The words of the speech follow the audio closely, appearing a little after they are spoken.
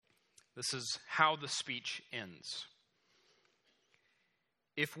This is how the speech ends.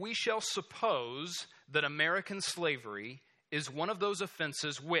 If we shall suppose that American slavery is one of those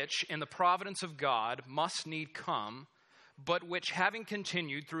offenses which, in the providence of God, must need come, but which, having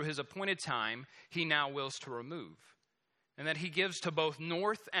continued through his appointed time, he now wills to remove, and that he gives to both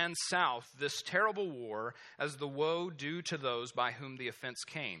North and South this terrible war as the woe due to those by whom the offense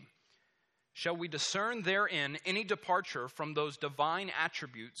came, shall we discern therein any departure from those divine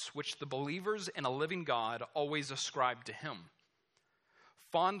attributes which the believers in a living God always ascribe to him?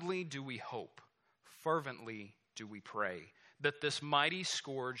 Fondly do we hope, fervently do we pray, that this mighty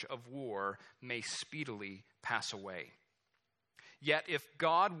scourge of war may speedily pass away. Yet if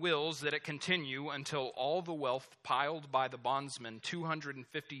God wills that it continue until all the wealth piled by the bondsmen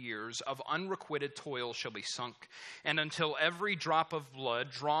 250 years of unrequited toil shall be sunk, and until every drop of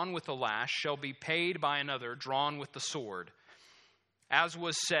blood drawn with the lash shall be paid by another drawn with the sword, as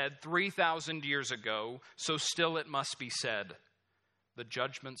was said 3,000 years ago, so still it must be said, the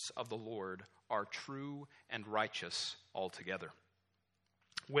judgments of the Lord are true and righteous altogether.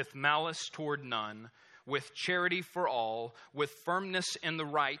 With malice toward none, with charity for all, with firmness in the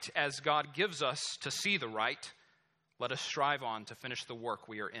right, as God gives us to see the right, let us strive on to finish the work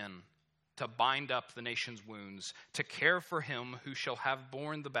we are in, to bind up the nation's wounds, to care for him who shall have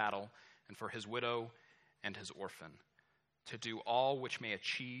borne the battle, and for his widow and his orphan, to do all which may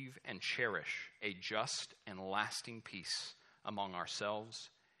achieve and cherish a just and lasting peace among ourselves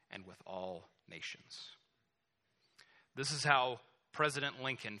and with all nations. This is how President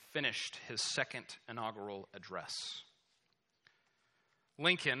Lincoln finished his second inaugural address.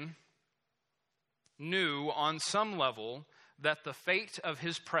 Lincoln knew on some level that the fate of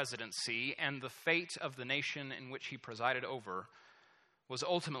his presidency and the fate of the nation in which he presided over was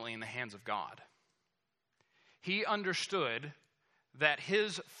ultimately in the hands of God. He understood that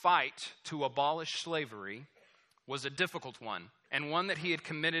his fight to abolish slavery was a difficult one, and one that he had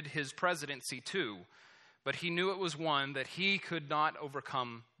committed his presidency to, but he knew it was one that he could not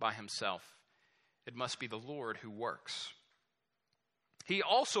overcome by himself. It must be the Lord who works. He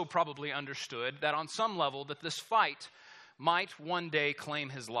also probably understood that on some level that this fight might one day claim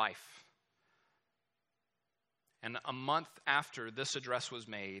his life. And a month after this address was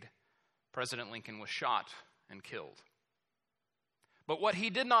made, President Lincoln was shot and killed. But what he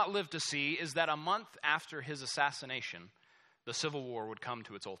did not live to see is that a month after his assassination, the Civil War would come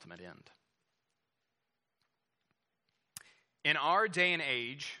to its ultimate end. In our day and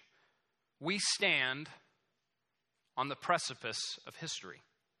age, we stand on the precipice of history.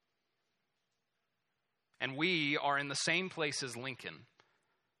 And we are in the same place as Lincoln.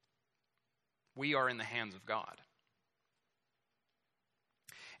 We are in the hands of God.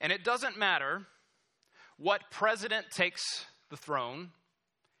 And it doesn't matter what president takes the throne.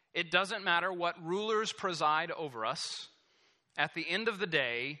 It doesn't matter what rulers preside over us. At the end of the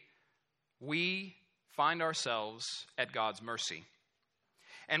day, we find ourselves at God's mercy.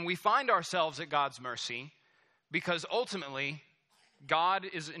 And we find ourselves at God's mercy because ultimately God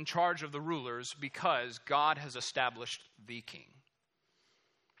is in charge of the rulers because God has established the king.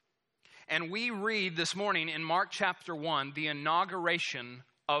 And we read this morning in Mark chapter 1 the inauguration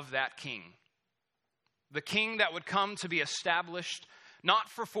of that king. The king that would come to be established not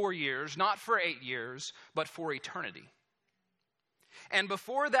for 4 years, not for 8 years, but for eternity. And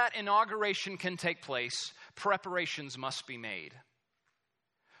before that inauguration can take place, preparations must be made.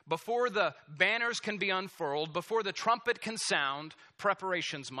 Before the banners can be unfurled, before the trumpet can sound,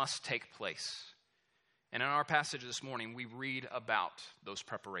 preparations must take place. And in our passage this morning, we read about those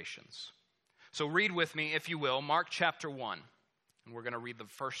preparations. So read with me, if you will, Mark chapter 1. And we're going to read the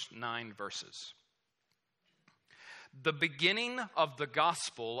first 9 verses. The beginning of the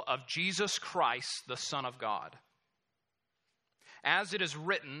gospel of Jesus Christ, the Son of God. As it is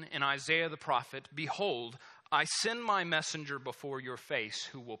written in Isaiah the prophet, behold, I send my messenger before your face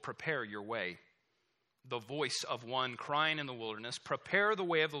who will prepare your way. The voice of one crying in the wilderness, prepare the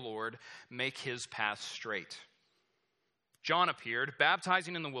way of the Lord, make his path straight. John appeared,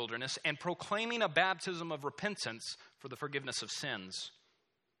 baptizing in the wilderness and proclaiming a baptism of repentance for the forgiveness of sins.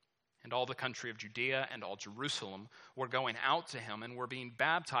 And all the country of Judea and all Jerusalem were going out to him and were being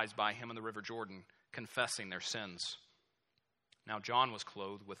baptized by him in the river Jordan, confessing their sins. Now John was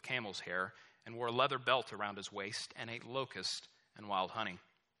clothed with camel's hair and wore a leather belt around his waist and ate locust and wild honey.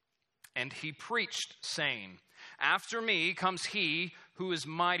 And he preached, saying, after me comes he who is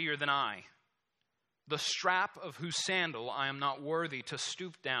mightier than I, the strap of whose sandal I am not worthy to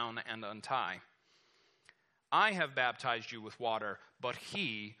stoop down and untie. I have baptized you with water, but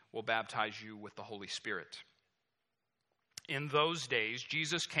he will baptize you with the Holy Spirit. In those days,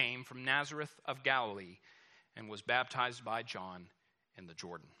 Jesus came from Nazareth of Galilee and was baptized by John in the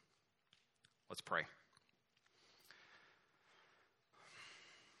Jordan. Let's pray.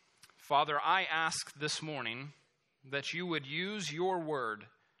 Father, I ask this morning that you would use your word,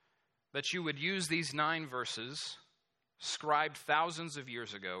 that you would use these 9 verses, scribed thousands of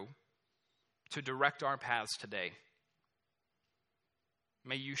years ago, to direct our paths today.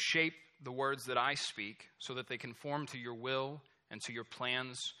 May you shape the words that I speak so that they conform to your will and to your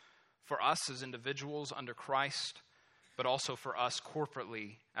plans for us as individuals under Christ, but also for us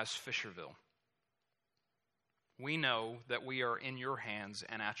corporately as Fisherville. We know that we are in your hands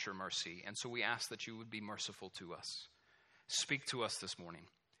and at your mercy, and so we ask that you would be merciful to us. Speak to us this morning,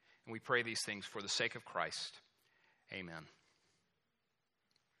 and we pray these things for the sake of Christ. Amen.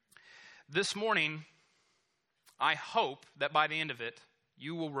 This morning, I hope that by the end of it,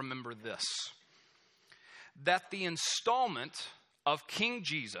 you will remember this, that the installment of King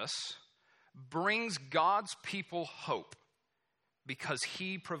Jesus brings God's people hope because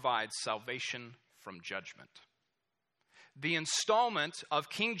he provides salvation from judgment. The installment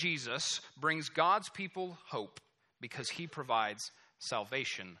of King Jesus brings God's people hope because he provides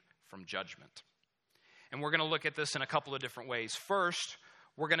salvation from judgment. And we're going to look at this in a couple of different ways. First,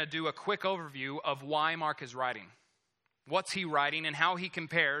 we're going to do a quick overview of why Mark is writing. What's he writing and how he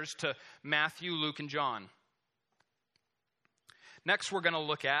compares to Matthew, Luke, and John. Next, we're going to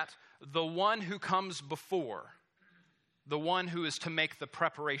look at the one who comes before, the one who is to make the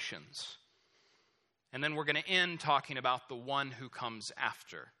preparations. And then we're going to end talking about the one who comes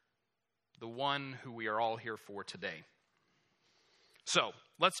after, the one who we are all here for today. So,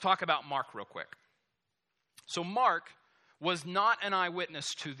 let's talk about Mark real quick. So, Mark was not an eyewitness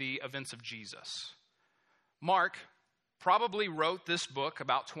to the events of Jesus. Mark probably wrote this book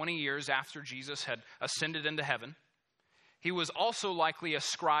about 20 years after Jesus had ascended into heaven. He was also likely a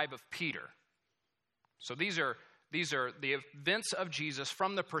scribe of Peter. So these are the events of Jesus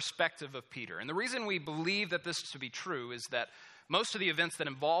from the perspective of Peter. And the reason we believe that this to be true is that most of the events that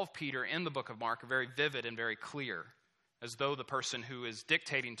involve Peter in the book of Mark are very vivid and very clear, as though the person who is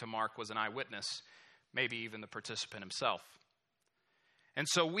dictating to Mark was an eyewitness, maybe even the participant himself. And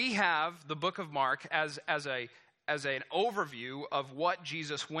so we have the book of Mark as an overview of what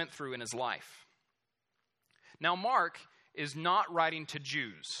Jesus went through in his life. Now, Mark is not writing to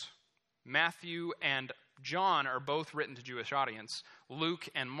Jews. Matthew and John are both written to Jewish audience. Luke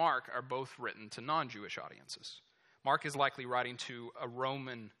and Mark are both written to non-Jewish audiences. Mark is likely writing to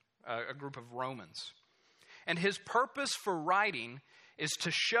a group of Romans. And his purpose for writing is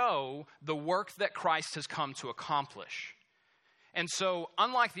to show the work that Christ has come to accomplish. And so,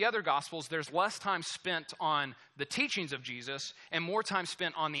 unlike the other Gospels, there's less time spent on the teachings of Jesus and more time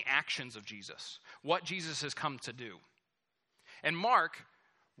spent on the actions of Jesus, what Jesus has come to do. And Mark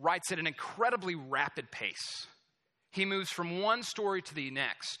writes at an incredibly rapid pace. He moves from one story to the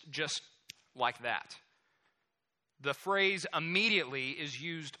next, just like that. The phrase immediately is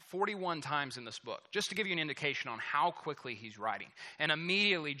used 41 times in this book, just to give you an indication on how quickly he's writing. And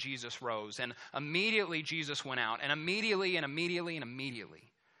immediately Jesus rose, and immediately Jesus went out, and immediately, and immediately, and immediately.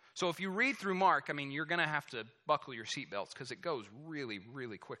 So if you read through Mark, you're going to have to buckle your seatbelts because it goes really,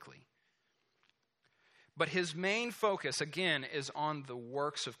 really quickly. But his main focus, again, is on the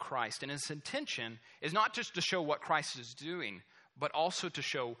works of Christ. And his intention is not just to show what Christ is doing, but also to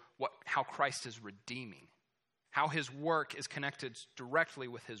show how Christ is redeeming. How his work is connected directly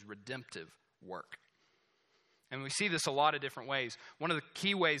with his redemptive work. And we see this a lot of different ways. One of the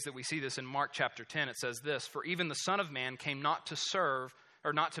key ways that we see this in Mark chapter 10, it says this, "For even the Son of Man came not to serve,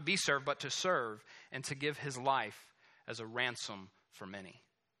 or not to be served, but to serve, and to give his life as a ransom for many."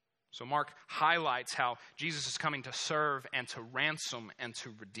 So Mark highlights how Jesus is coming to serve and to ransom and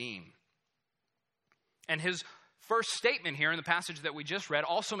to redeem. And his first statement here in the passage that we just read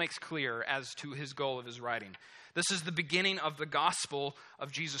also makes clear as to his goal of his writing. This is the beginning of the gospel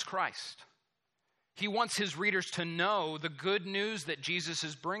of Jesus Christ. He wants his readers to know the good news that Jesus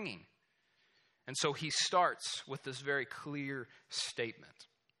is bringing. And so he starts with this very clear statement.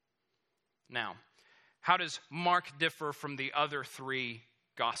 Now, how does Mark differ from the other 3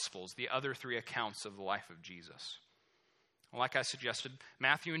 gospels, the other 3 accounts of the life of Jesus? Well, like I suggested,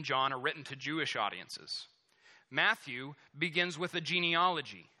 Matthew and John are written to Jewish audiences. Matthew begins with a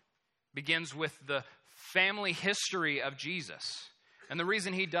genealogy, begins with the family history of Jesus. And the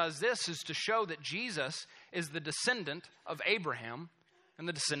reason he does this is to show that Jesus is the descendant of Abraham and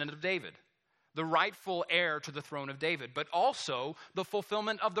the descendant of David, the rightful heir to the throne of David, but also the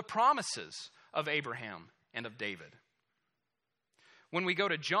fulfillment of the promises of Abraham and of David. When we go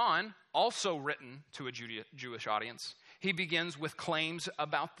to John, also written to a Jewish audience, he begins with claims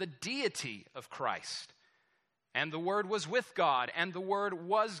about the deity of Christ. And the Word was with God, and the Word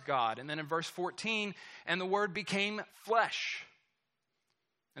was God. And then in verse 14, and the Word became flesh.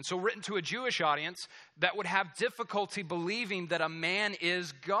 And so written to a Jewish audience that would have difficulty believing that a man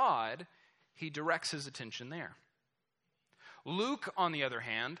is God, he directs his attention there. Luke, on the other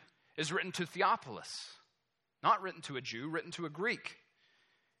hand, is written to Theophilus, not written to a Jew, written to a Greek.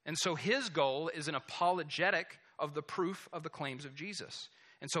 And so his goal is an apologetic of the proof of the claims of Jesus.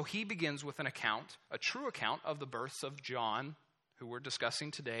 And so he begins with an account, a true account of the births of John, who we're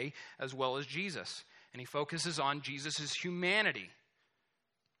discussing today, as well as Jesus. And he focuses on Jesus' humanity.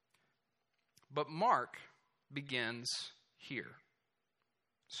 But Mark begins here.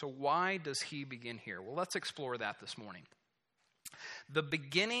 So why does he begin here? Well, let's explore that this morning. The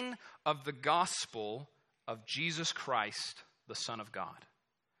beginning of the gospel of Jesus Christ, the Son of God.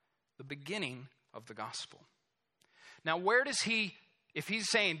 The beginning of the gospel. Now, where does he, if he's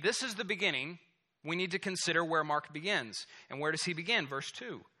saying this is the beginning, we need to consider where Mark begins. And where does he begin? Verse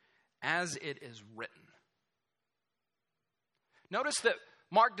 2, as it is written. Notice that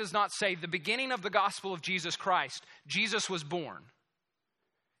Mark does not say the beginning of the gospel of Jesus Christ, Jesus was born.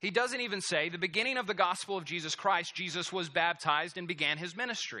 He doesn't even say the beginning of the gospel of Jesus Christ, Jesus was baptized and began his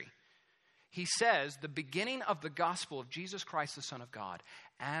ministry. He says the beginning of the gospel of Jesus Christ, the Son of God,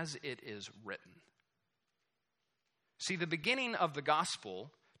 as it is written. See, the beginning of the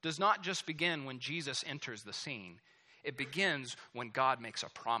gospel does not just begin when Jesus enters the scene. It begins when God makes a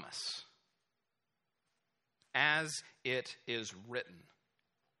promise. As it is written.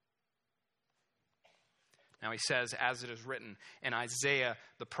 Now he says, as it is written in Isaiah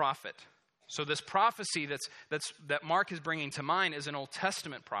the prophet. So this prophecy that Mark is bringing to mind is an Old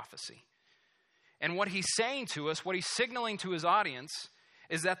Testament prophecy. And what he's saying to us, what he's signaling to his audience,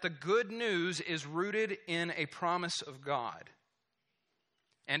 is that the good news is rooted in a promise of God.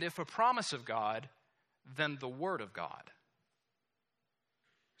 And if a promise of God, then the Word of God.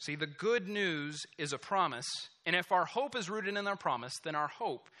 See, the good news is a promise, and if our hope is rooted in our promise, then our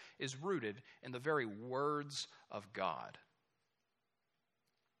hope is rooted in the very words of God.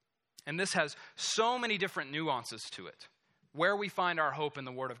 And this has so many different nuances to it. Where we find our hope in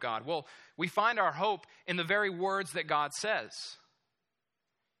the Word of God? Well, we find our hope in the very words that God says.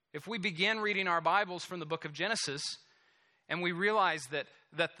 If we begin reading our Bibles from the book of Genesis, and we realize that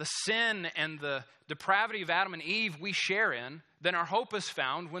the sin and the depravity of Adam and Eve we share in, then our hope is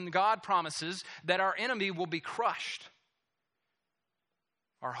found when God promises that our enemy will be crushed.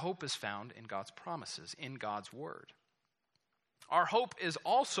 Our hope is found in God's promises, in God's Word. Our hope is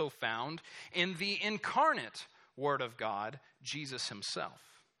also found in the incarnate Word of God, Jesus himself.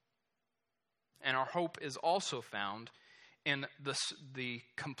 And our hope is also found in the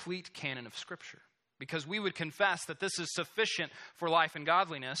complete canon of Scripture. Because we would confess that this is sufficient for life and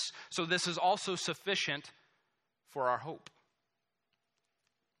godliness, so this is also sufficient for our hope.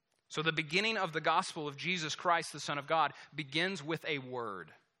 So the beginning of the gospel of Jesus Christ, the Son of God, begins with a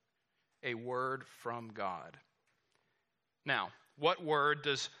word from God. Now, what word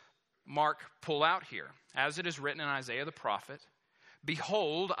does Mark pull out here? As it is written in Isaiah the prophet,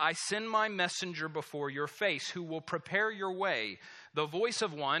 behold, I send my messenger before your face, who will prepare your way. The voice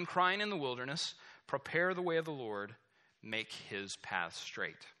of one crying in the wilderness, prepare the way of the Lord, make his path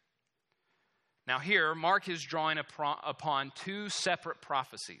straight. Now here, Mark is drawing upon two separate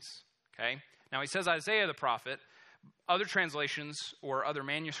prophecies. Okay? Now he says Isaiah the prophet. Other translations or other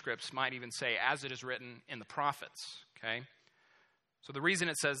manuscripts might even say, as it is written in the prophets. Okay? So the reason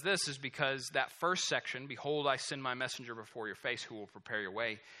it says this is because that first section, behold, I send my messenger before your face who will prepare your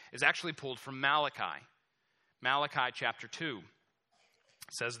way, is actually pulled from Malachi. Malachi chapter 2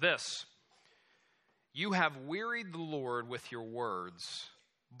 says this, you have wearied the Lord with your words,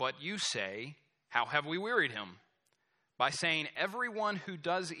 but you say, how have we wearied him? By saying, everyone who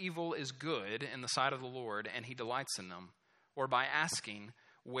does evil is good in the sight of the Lord, and he delights in them. Or by asking,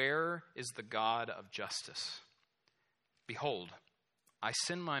 where is the God of justice? Behold, I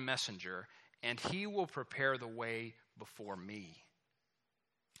send my messenger, and he will prepare the way before me.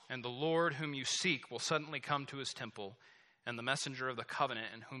 And the Lord whom you seek will suddenly come to his temple, and the messenger of the covenant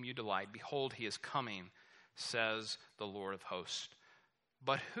in whom you delight. Behold, he is coming, says the Lord of hosts.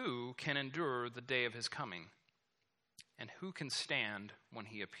 But who can endure the day of his coming? And who can stand when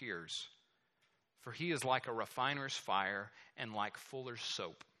he appears? For he is like a refiner's fire and like fuller's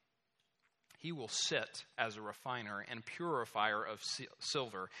soap. He will sit as a refiner and purifier of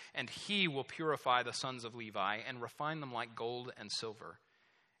silver, and he will purify the sons of Levi and refine them like gold and silver,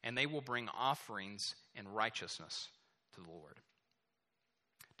 and they will bring offerings in righteousness to the Lord.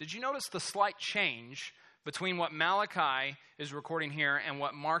 Did you notice the slight change between what Malachi is recording here and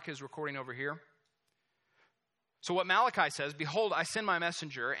what Mark is recording over here? So what Malachi says, "Behold, I send my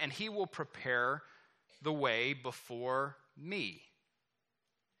messenger, and he will prepare the way before me."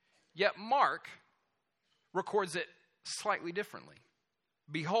 Yet Mark records it slightly differently.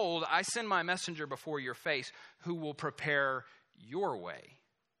 "Behold, I send my messenger before your face, who will prepare your way."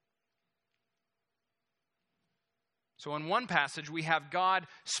 So in one passage, we have God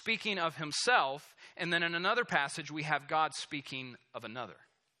speaking of himself, and then in another passage, we have God speaking of another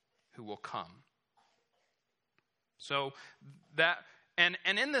who will come. So that, and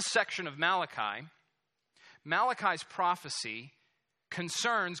in this section of Malachi, Malachi's prophecy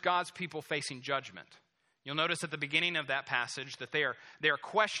concerns God's people facing judgment. You'll notice at the beginning of that passage that they are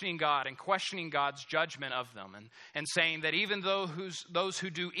questioning God and questioning God's judgment of them, and saying that even though those who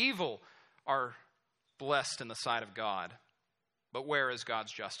do evil are blessed in the sight of God, but where is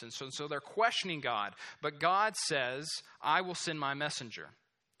God's justice? So they're questioning God, but God says, "I will send my messenger."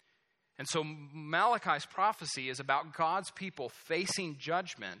 And so Malachi's prophecy is about God's people facing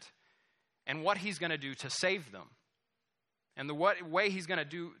judgment and what he's going to do to save them. And the way he's going to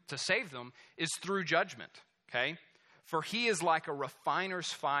do to save them is through judgment, okay? "For he is like a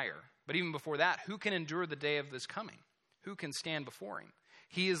refiner's fire." But even before that, who can endure the day of his coming? Who can stand before him?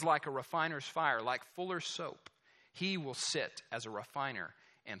 "He is like a refiner's fire, like fuller's soap. He will sit as a refiner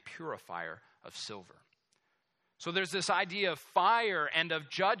and purifier of silver." So there's this idea of fire and of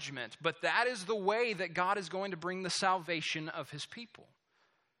judgment, but that is the way that God is going to bring the salvation of his people.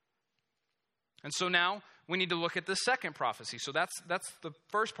 And so now we need to look at the second prophecy. So that's the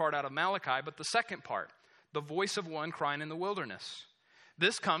first part out of Malachi, but the second part, the voice of one crying in the wilderness.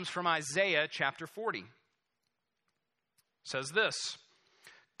 This comes from Isaiah chapter 40. It says this,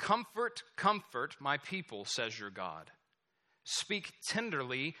 "Comfort, comfort my people, says your God. Speak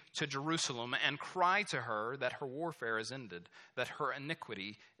tenderly to Jerusalem and cry to her that her warfare is ended, that her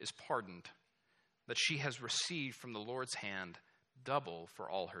iniquity is pardoned, that she has received from the Lord's hand double for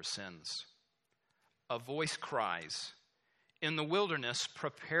all her sins. A voice cries, in the wilderness,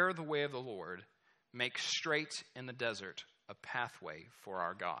 prepare the way of the Lord, make straight in the desert a pathway for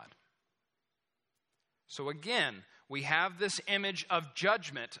our God." So again, we have this image of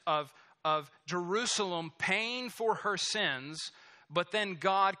judgment, of Jerusalem paying for her sins, but then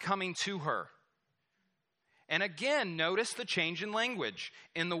God coming to her. And again, notice the change in language.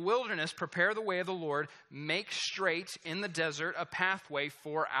 In the wilderness, prepare the way of the Lord, make straight in the desert a pathway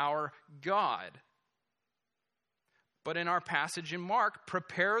for our God. But in our passage in Mark,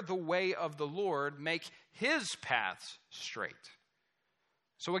 prepare the way of the Lord, make his paths straight.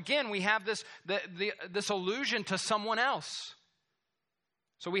 So again, we have this allusion to someone else.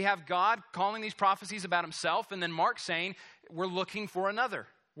 So we have God calling these prophecies about himself, and then Mark saying, we're looking for another.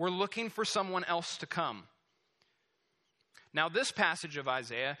 We're looking for someone else to come. Now, this passage of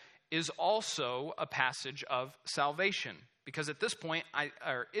Isaiah is also a passage of salvation, because at this point,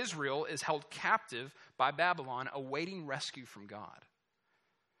 Israel is held captive by Babylon, awaiting rescue from God.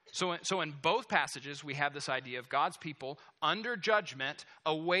 So in both passages, we have this idea of God's people under judgment,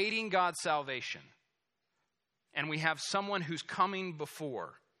 awaiting God's salvation. And we have someone who's coming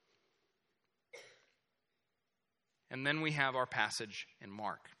before. And then we have our passage in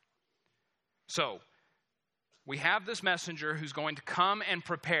Mark. So, we have this messenger who's going to come and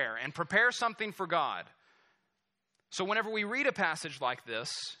prepare something for God. So whenever we read a passage like this,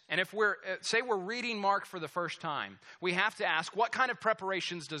 and if we're reading Mark for the first time, we have to ask, what kind of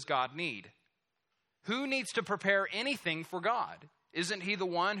preparations does God need? Who needs to prepare anything for God? Isn't he the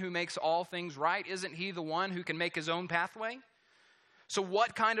one who makes all things right? Isn't he the one who can make his own pathway? So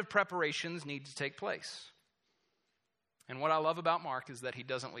what kind of preparations need to take place? And what I love about Mark is that he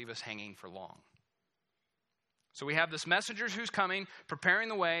doesn't leave us hanging for long. So we have this messenger who's coming, preparing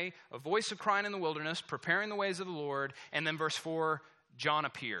the way, a voice of crying in the wilderness, preparing the ways of the Lord, and then verse 4, John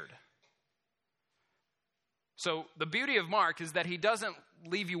appeared. So the beauty of Mark is that he doesn't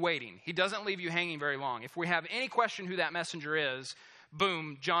leave you waiting. He doesn't leave you hanging very long. If we have any question who that messenger is,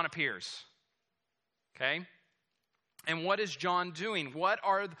 boom, John appears. Okay? And what is John doing? What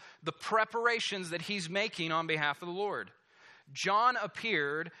are the preparations that he's making on behalf of the Lord? John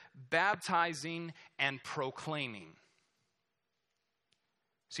appeared baptizing and proclaiming.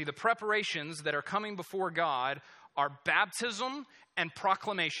 See, the preparations that are coming before God are baptism and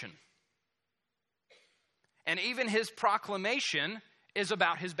proclamation. And even his proclamation is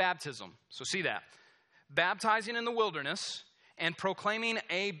about his baptism. So see that. Baptizing in the wilderness and proclaiming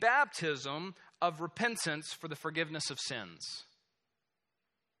a baptism of repentance for the forgiveness of sins.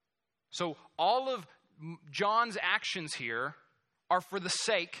 So all of John's actions here are for the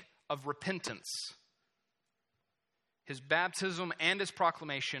sake of repentance. His baptism and his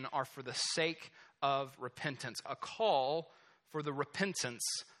proclamation are for the sake of repentance, a call for the repentance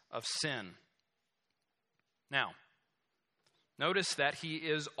of sin. Now, notice that he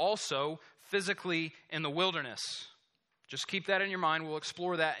is also physically in the wilderness. Just keep that in your mind. We'll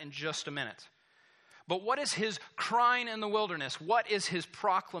explore that in just a minute. But what is his crying in the wilderness? What is his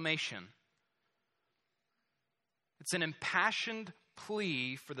proclamation? It's an impassioned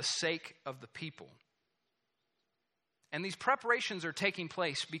plea for the sake of the people. And these preparations are taking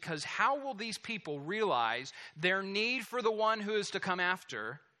place because how will these people realize their need for the one who is to come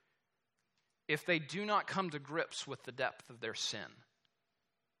after if they do not come to grips with the depth of their sin?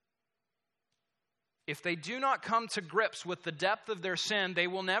 If they do not come to grips with the depth of their sin, they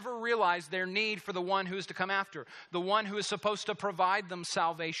will never realize their need for the one who is to come after, the one who is supposed to provide them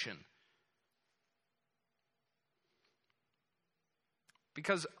salvation.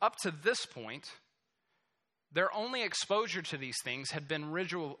 Because up to this point, their only exposure to these things had been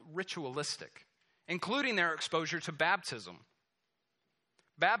ritualistic, including their exposure to baptism.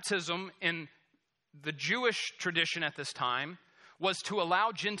 Baptism in the Jewish tradition at this time was to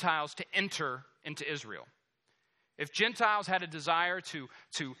allow Gentiles to enter into Israel. If Gentiles had a desire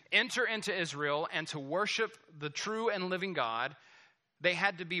to enter into Israel and to worship the true and living God, they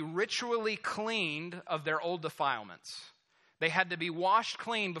had to be ritually cleaned of their old defilements. They had to be washed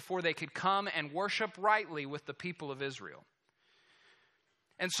clean before they could come and worship rightly with the people of Israel.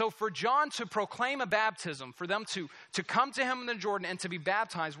 And so for John to proclaim a baptism, for them to come to him in the Jordan and to be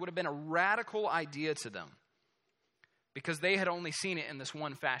baptized would have been a radical idea to them, because they had only seen it in this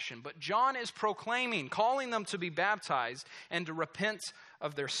one fashion. But John is proclaiming, calling them to be baptized and to repent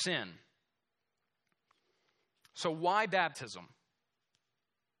of their sin. So why baptism?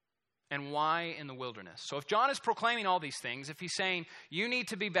 And why in the wilderness? So if John is proclaiming all these things, if he's saying you need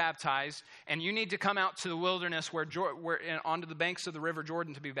to be baptized and you need to come out to the wilderness where onto the banks of the river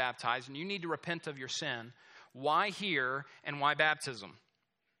Jordan to be baptized, and you need to repent of your sin, why here and why baptism?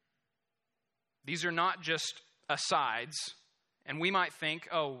 These are not just asides, and we might think,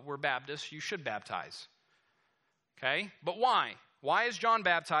 oh, we're Baptists, you should baptize. Okay? But why? Why is John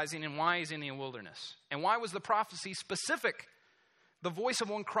baptizing and why is he in the wilderness? And why was the prophecy specific? The voice of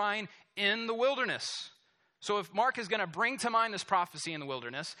one crying in the wilderness. So if Mark is going to bring to mind this prophecy in the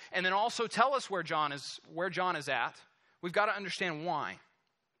wilderness and then also tell us where John is at, we've got to understand why.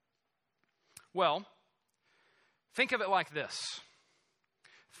 Well, think of it like this.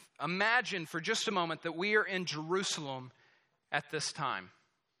 Imagine for just a moment that we are in Jerusalem at this time.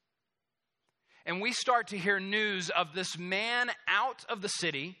 And we start to hear news of this man out of the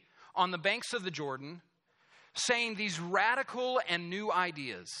city on the banks of the Jordan saying these radical and new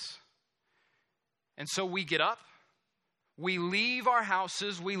ideas. And so we get up, we leave our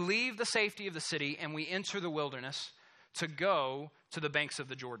houses, we leave the safety of the city, and we enter the wilderness to go to the banks of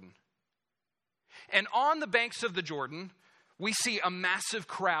the Jordan. And on the banks of the Jordan, we see a massive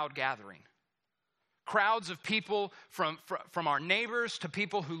crowd gathering. Crowds of people from our neighbors to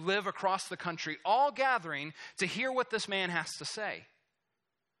people who live across the country, all gathering to hear what this man has to say.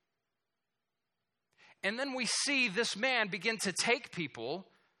 And then we see this man begin to take people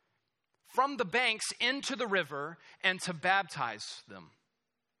from the banks into the river and to baptize them.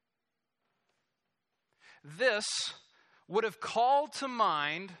 This would have called to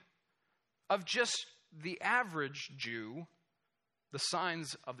mind of just the average Jew the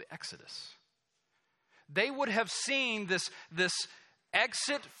signs of the Exodus. They would have seen this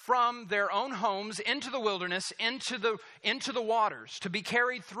exit from their own homes into the wilderness, into the waters, to be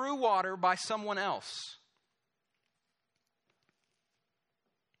carried through water by someone else.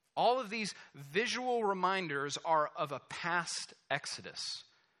 All of these visual reminders are of a past exodus,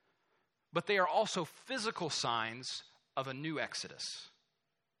 but they are also physical signs of a new exodus,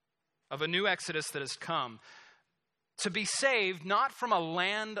 that has come to be saved not from a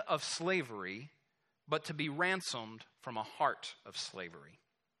land of slavery, but to be ransomed from a heart of slavery.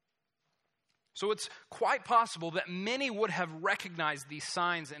 So it's quite possible that many would have recognized these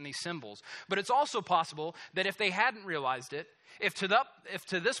signs and these symbols. But it's also possible that if they hadn't realized it, if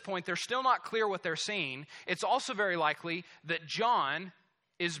to this point they're still not clear what they're seeing, it's also very likely that John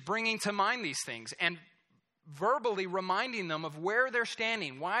is bringing to mind these things and verbally reminding them of where they're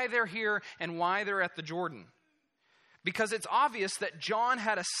standing, why they're here, and why they're at the Jordan. Because it's obvious that John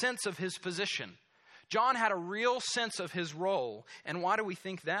had a sense of his position. John had a real sense of his role. And why do we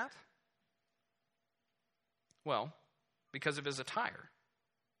think that? Well, because of his attire.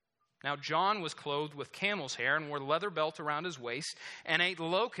 Now, John was clothed with camel's hair and wore a leather belt around his waist and ate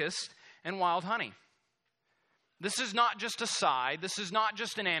locust and wild honey. This is not just a side. This is not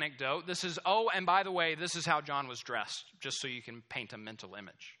just an anecdote. This is, oh, and by the way, this is how John was dressed, just so you can paint a mental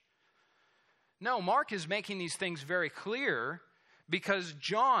image. No, Mark is making these things very clear because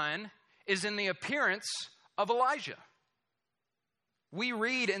John is in the appearance of Elijah. We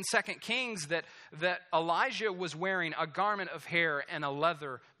read in 2 Kings that Elijah was wearing a garment of hair and a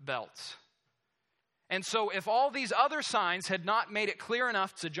leather belt. And so if all these other signs had not made it clear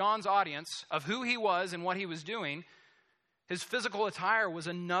enough to John's audience of who he was and what he was doing, his physical attire was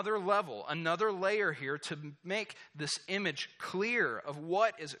another level, another layer here to make this image clear of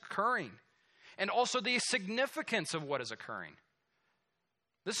what is occurring and also the significance of what is occurring.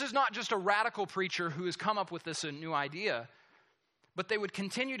 This is not just a radical preacher who has come up with this new idea, but they would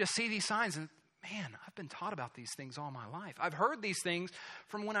continue to see these signs and, man, I've been taught about these things all my life. I've heard these things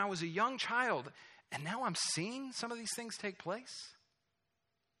from when I was a young child. And now I'm seeing some of these things take place.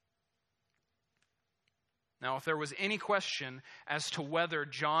 Now, if there was any question as to whether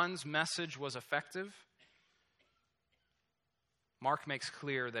John's message was effective, Mark makes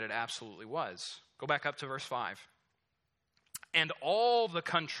clear that it absolutely was. Go back up to verse 5. And all the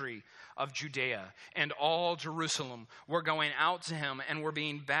country of Judea and all Jerusalem were going out to him and were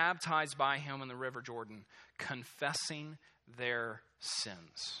being baptized by him in the river Jordan, confessing their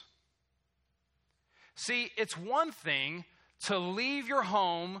sins. See, it's one thing to leave your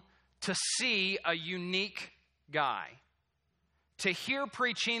home to see a unique guy, to hear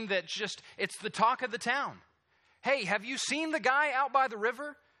preaching that just, it's the talk of the town. Hey, have you seen the guy out by the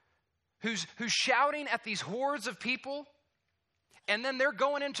river who's shouting at these hordes of people? And then they're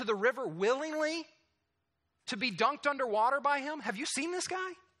going into the river willingly to be dunked underwater by him? Have you seen this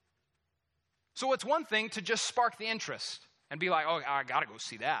guy? So it's one thing to just spark the interest and be like, oh, I got to go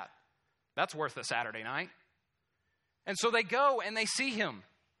see that. That's worth a Saturday night. And so they go and they see him.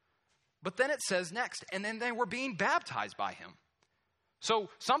 But then it says next, and then they were being baptized by him. So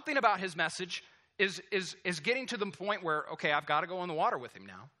something about his message is getting to the point where, okay, I've got to go in the water with him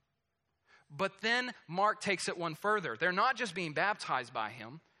now. But then Mark takes it one further. They're not just being baptized by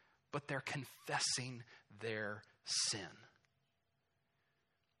him, but they're confessing their sin.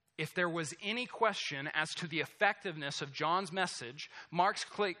 If there was any question as to the effectiveness of John's message, Mark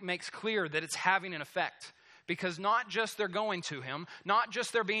makes clear that it's having an effect. Because not just they're going to him, not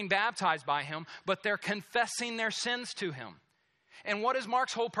just they're being baptized by him, but they're confessing their sins to him. And what is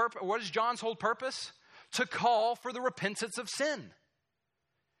Mark's whole purpose? What is John's whole purpose? To call for the repentance of sin.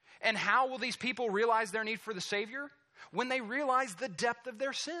 And how will these people realize their need for the Savior? When they realize the depth of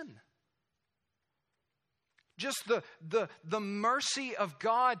their sin. Just the mercy of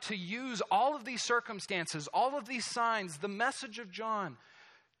God to use all of these circumstances, all of these signs, the message of John,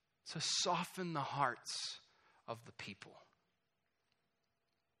 to soften the hearts of the people.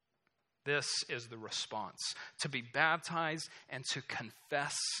 This is the response, to be baptized and to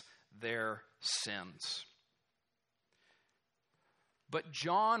confess their sins. But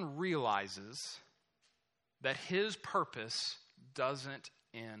John realizes that his purpose doesn't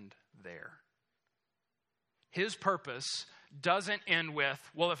end there. His purpose doesn't end with,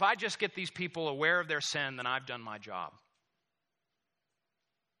 well, if I just get these people aware of their sin, then I've done my job.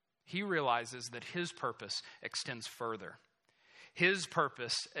 He realizes that his purpose extends further. His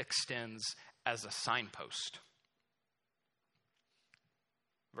purpose extends as a signpost.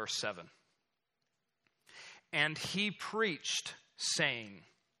 Verse 7. And he preached, saying,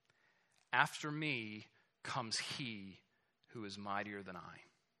 after me comes he who is mightier than I.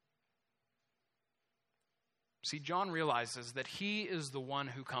 See, John realizes that he is the one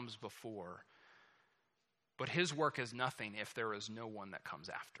who comes before, but his work is nothing if there is no one that comes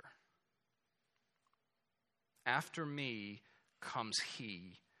after. After me comes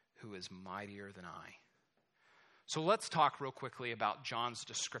he who is mightier than I. So let's talk real quickly about John's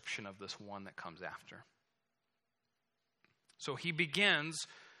description of this one that comes after. So he begins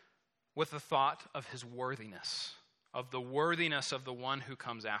with the thought of his worthiness, of the worthiness of the one who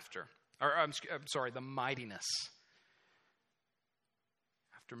comes after. The mightiness.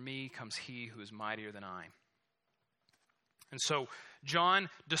 After me comes he who is mightier than I. And so John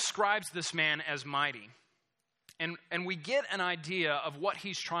describes this man as mighty. And we get an idea of what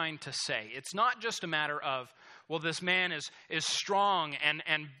he's trying to say. It's not just a matter of, well, this man is strong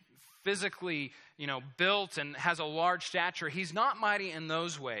and physically, built and has a large stature. He's not mighty in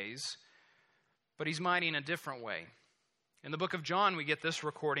those ways, but he's mighty in a different way. In the book of John, we get this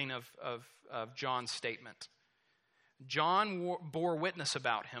recording of John's statement. John bore witness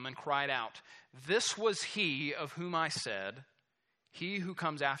about him and cried out, "This was he of whom I said, he who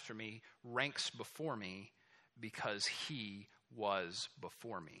comes after me ranks before me, because he was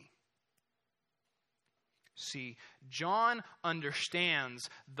before me." See, John understands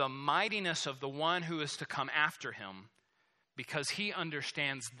the mightiness of the one who is to come after him because he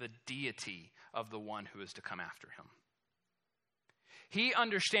understands the deity of the one who is to come after him. He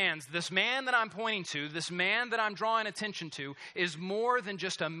understands this man that I'm pointing to, this man that I'm drawing attention to, is more than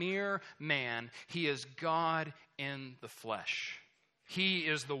just a mere man. He is God in the flesh. He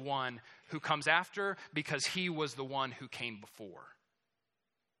is the one who comes after because he was the one who came before.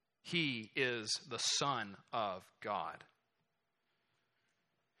 He is the Son of God.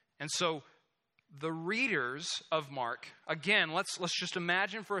 And so the readers of Mark, again, let's just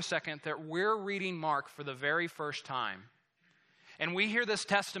imagine for a second that we're reading Mark for the very first time. And we hear this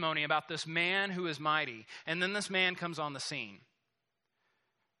testimony about this man who is mighty, and then this man comes on the scene.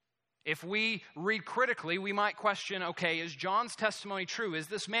 If we read critically, we might question, okay, is John's testimony true? Is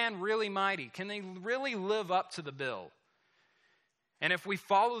this man really mighty? Can they really live up to the bill? And if we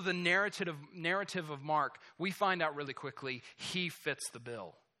follow the narrative of Mark, we find out really quickly he fits the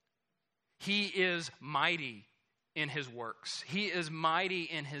bill. He is mighty in his works. He is mighty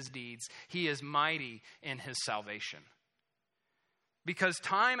in his deeds. He is mighty in his salvation. Because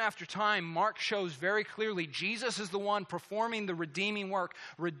time after time, Mark shows very clearly Jesus is the one performing the redeeming work,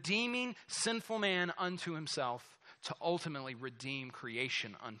 redeeming sinful man unto himself to ultimately redeem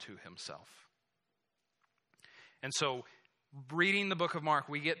creation unto himself. And so, reading the book of Mark,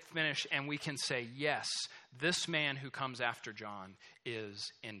 we get finished and we can say, yes, this man who comes after John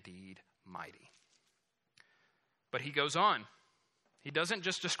is indeed mighty. But he goes on. He doesn't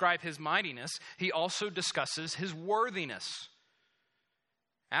just describe his mightiness, he also discusses his worthiness.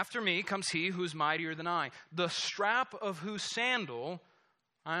 After me comes he who is mightier than I, the strap of whose sandal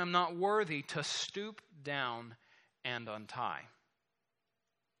I am not worthy to stoop down and untie.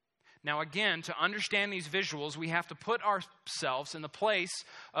 Now again, to understand these visuals, we have to put ourselves in the place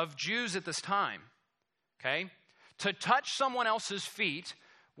of Jews at this time. Okay? To touch someone else's feet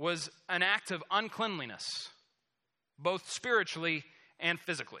was an act of uncleanliness, both spiritually and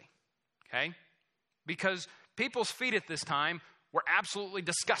physically. Okay? Because people's feet at this time were absolutely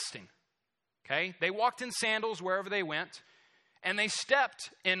disgusting. Okay? They walked in sandals wherever they went, and they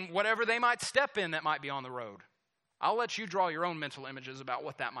stepped in whatever they might step in that might be on the road. I'll let you draw your own mental images about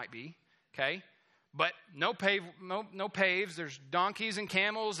what that might be. Okay? But no paves. There's donkeys and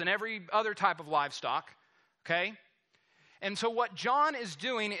camels and every other type of livestock. Okay? And so what John is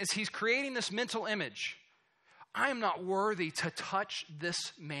doing is he's creating this mental image. I am not worthy to touch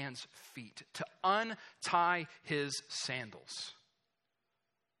this man's feet, to untie his sandals.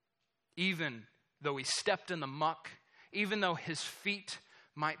 Even though he stepped in the muck, even though his feet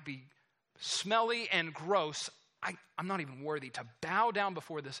might be smelly and gross, I'm not even worthy to bow down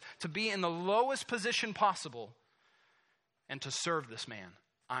before this, to be in the lowest position possible, and to serve this man.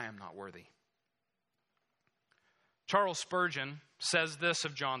 I am not worthy. Charles Spurgeon says this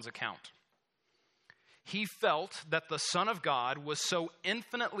of John's account. He felt that the Son of God was so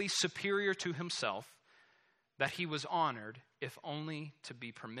infinitely superior to himself that he was honored, if only to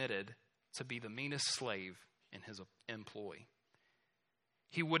be permitted to be the meanest slave in his employ.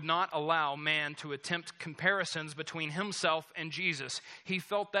 He would not allow man to attempt comparisons between himself and Jesus. He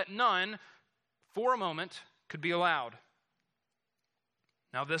felt that none, for a moment, could be allowed.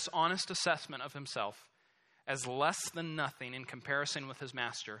 Now, this honest assessment of himself as less than nothing in comparison with his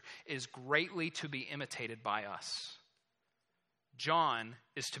master is greatly to be imitated by us. John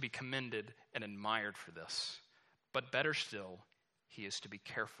is to be commended and admired for this, but better still, he is to be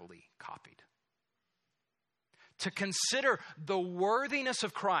carefully copied. To consider the worthiness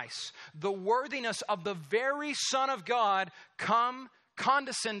of Christ, the worthiness of the very Son of God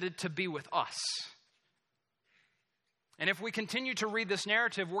condescended to be with us. And if we continue to read this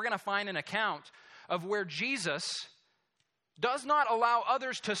narrative, we're going to find an account of where Jesus does not allow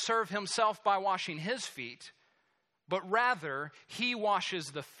others to serve himself by washing his feet, but rather he washes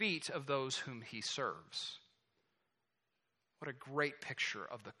the feet of those whom he serves. What a great picture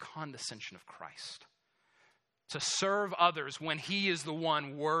of the condescension of Christ. To serve others when he is the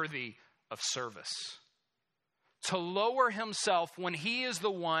one worthy of service. To lower himself when he is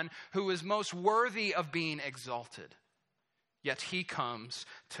the one who is most worthy of being exalted. Yet he comes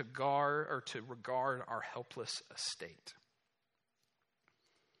to regard our helpless estate.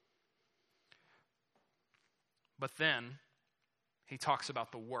 But then he talks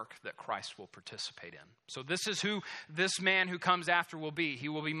about the work that Christ will participate in. So this is who this man who comes after will be. He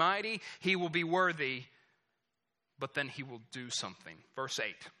will be mighty, he will be worthy, but then he will do something. Verse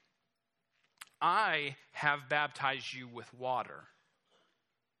 8. I have baptized you with water,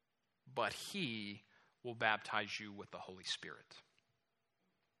 but he will baptize you with the Holy Spirit.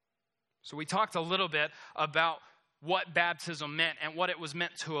 So we talked a little bit about what baptism meant and what it was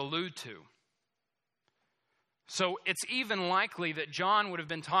meant to allude to. So it's even likely that John would have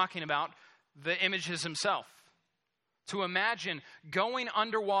been talking about the images himself. To imagine going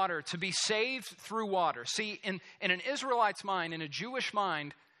underwater to be saved through water. See, in an Israelite's mind, in a Jewish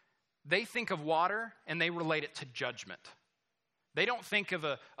mind, they think of water and they relate it to judgment. They don't think of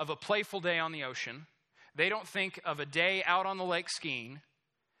a playful day on the ocean. They don't think of a day out on the lake skiing.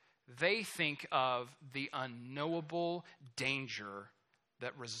 They think of the unknowable danger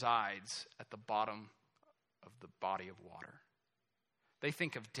that resides at the bottom of the body of water. They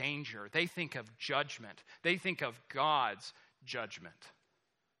think of danger. They think of judgment. They think of God's judgment.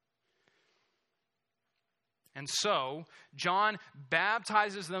 And so, John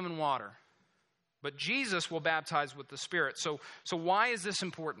baptizes them in water. But Jesus will baptize with the Spirit. So why is this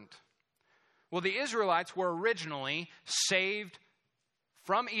important? Well, the Israelites were originally saved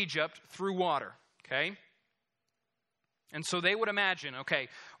from Egypt through water, okay? And so they would imagine, okay,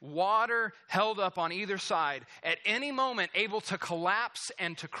 water held up on either side, at any moment able to collapse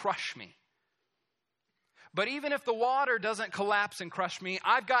and to crush me. But even if the water doesn't collapse and crush me,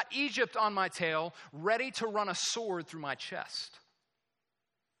 I've got Egypt on my tail, ready to run a sword through my chest.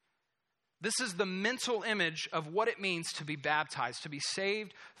 This is the mental image of what it means to be baptized, to be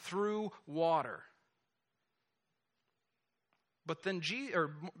saved through water. But then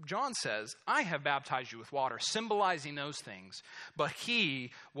John says, I have baptized you with water, symbolizing those things, but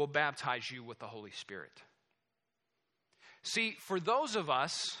he will baptize you with the Holy Spirit. See, for those of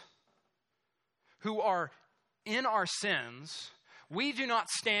us who are in our sins, we do not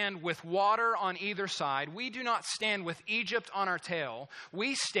stand with water on either side. We do not stand with Egypt on our tail.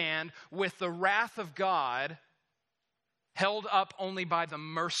 We stand with the wrath of God held up only by the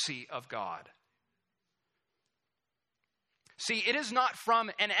mercy of God. See, it is not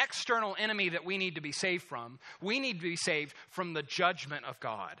from an external enemy that we need to be saved from. We need to be saved from the judgment of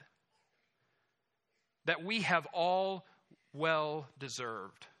God that we have all well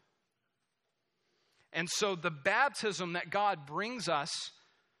deserved. And so the baptism that God brings us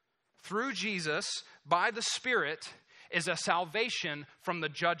through Jesus by the Spirit is a salvation from the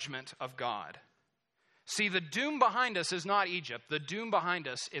judgment of God. See, the doom behind us is not Egypt. The doom behind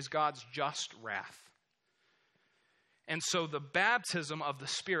us is God's just wrath. And so the baptism of the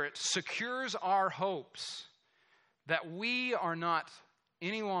Spirit secures our hopes that we are not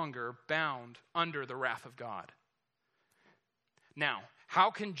any longer bound under the wrath of God. Now, how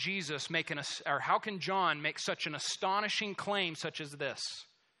can John make such an astonishing claim such as this?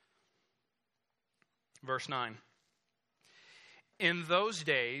 Verse 9. In those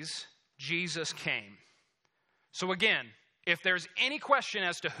days, Jesus came. So again, if there's any question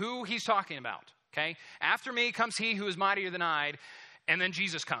as to who he's talking about, okay? After me comes he who is mightier than I, and then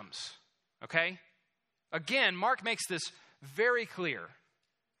Jesus comes, okay? Again, Mark makes this very clear.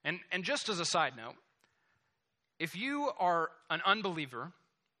 And just as a side note, if you are an unbeliever,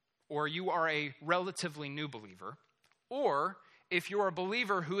 or you are a relatively new believer, or if you're a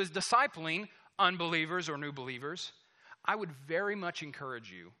believer who is discipling unbelievers or new believers, I would very much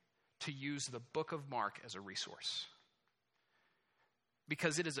encourage you to use the book of Mark as a resource.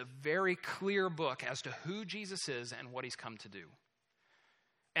 Because it is a very clear book as to who Jesus is and what he's come to do.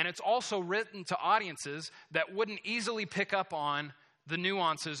 And it's also written to audiences that wouldn't easily pick up on the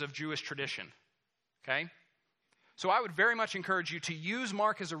nuances of Jewish tradition, okay? So I would very much encourage you to use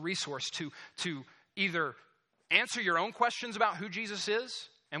Mark as a resource to either answer your own questions about who Jesus is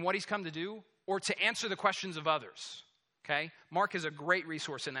and what he's come to do, or to answer the questions of others, okay? Mark is a great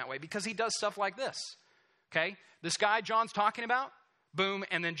resource in that way because he does stuff like this, okay? This guy John's talking about, boom,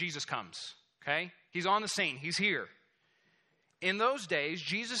 and then Jesus comes, okay? He's on the scene. He's here. In those days,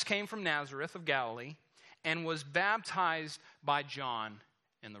 Jesus came from Nazareth of Galilee and was baptized by John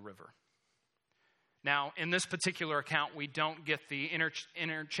in the river. Now, in this particular account, we don't get the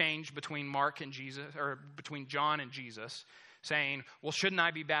interchange between Mark and Jesus, or between John and Jesus, saying, well, shouldn't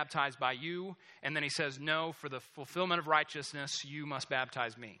I be baptized by you? And then he says, no, for the fulfillment of righteousness, you must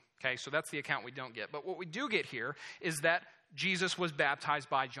baptize me. Okay, so that's the account we don't get. But what we do get here is that Jesus was baptized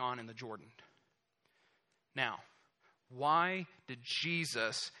by John in the Jordan. Now, why did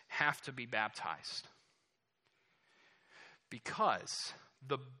Jesus have to be baptized? Because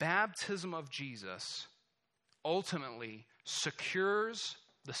the baptism of Jesus ultimately secures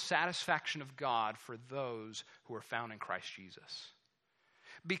the satisfaction of God for those who are found in Christ Jesus.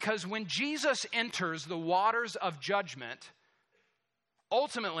 Because when Jesus enters the waters of judgment,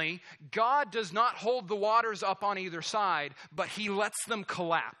 ultimately, God does not hold the waters up on either side, but he lets them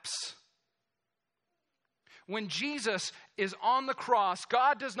collapse. when Jesus is on the cross,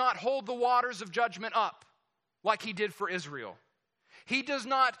 God does not hold the waters of judgment up like he did for Israel. He does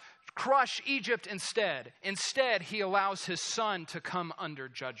not crush Egypt instead. Instead, he allows his son to come under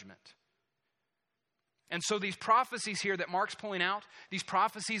judgment. And so these prophecies here that Mark's pulling out, these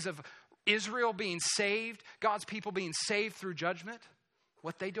prophecies of Israel being saved, God's people being saved through judgment,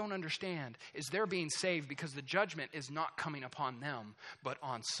 what they don't understand is they're being saved because the judgment is not coming upon them, but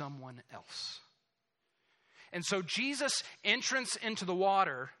on someone else. And so Jesus' entrance into the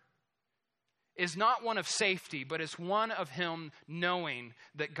water is not one of safety, but it's one of him knowing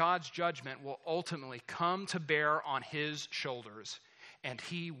that God's judgment will ultimately come to bear on his shoulders, and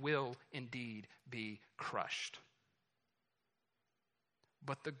he will indeed be crushed.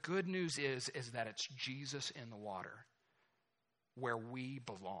 But the good news is that it's Jesus in the water where we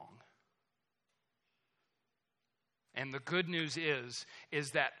belong. And the good news is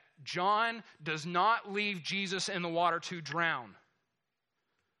that John does not leave Jesus in the water to drown.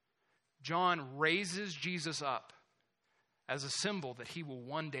 John raises Jesus up as a symbol that he will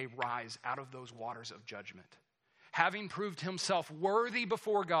one day rise out of those waters of judgment, having proved himself worthy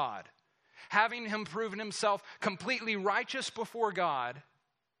before God, having him proven himself completely righteous before God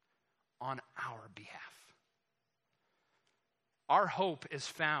on our behalf. Our hope is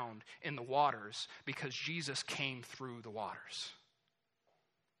found in the waters because Jesus came through the waters.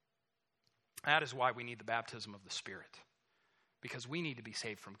 That is why we need the baptism of the Spirit. Because we need to be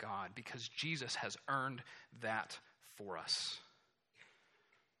saved from God. Because Jesus has earned that for us.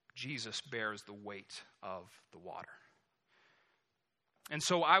 Jesus bears the weight of the water. And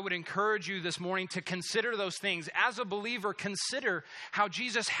so I would encourage you this morning to consider those things. As a believer, consider how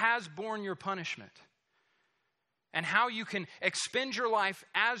Jesus has borne your punishment. And how you can expend your life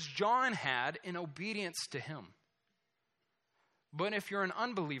as John had in obedience to him. But if you're an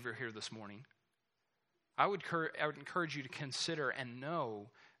unbeliever here this morning, I would encourage you to consider and know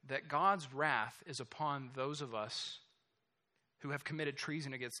that God's wrath is upon those of us who have committed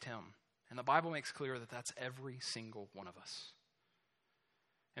treason against him. And the Bible makes clear that that's every single one of us.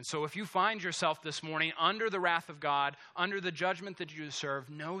 And so if you find yourself this morning under the wrath of God, under the judgment that you deserve,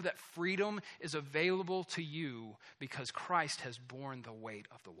 know that freedom is available to you because Christ has borne the weight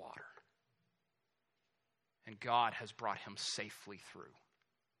of the water. And God has brought him safely through.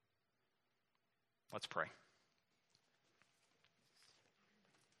 Let's pray.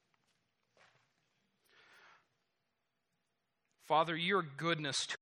 Father, your goodness to